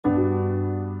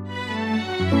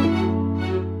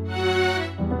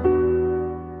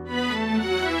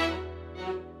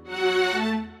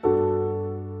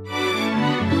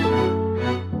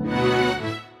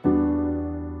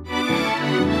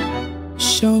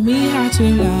Show me how to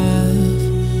love,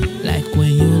 like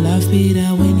when you loved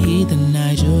Peter when he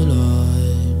denied you,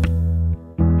 Lord.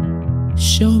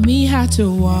 Show me how to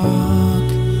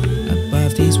walk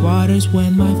above these waters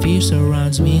when my fear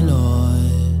surrounds me, Lord.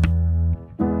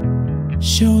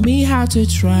 Show me how to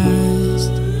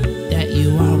trust that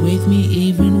you are with me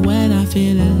even when I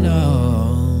feel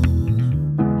alone.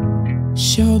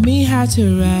 Show me how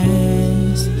to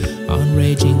rest on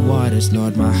raging waters,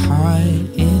 Lord, my heart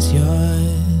is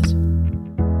yours.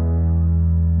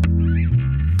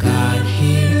 God,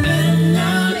 here and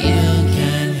now, you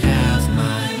can have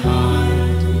my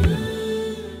heart.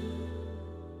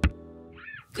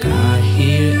 God,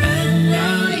 here and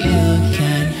now, you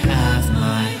can have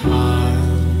my heart.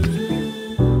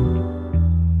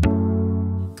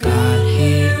 God,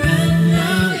 here and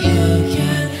now, you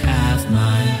can have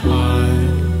my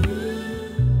heart.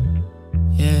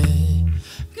 Yeah.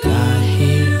 God,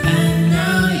 here and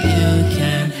now, you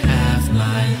can have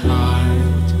my heart.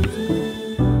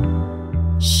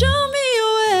 Show me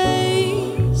your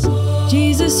ways,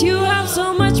 Jesus, you have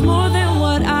so much more than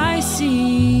what I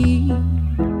see.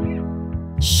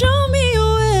 Show me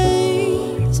your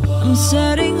ways, I'm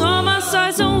setting all my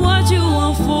sights on what you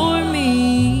want for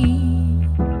me.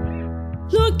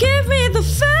 Lord, give me the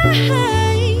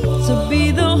faith to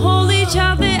be the holy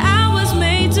child that I was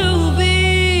made to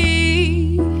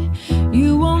be.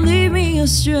 You won't lead me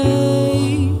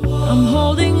astray, I'm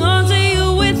holding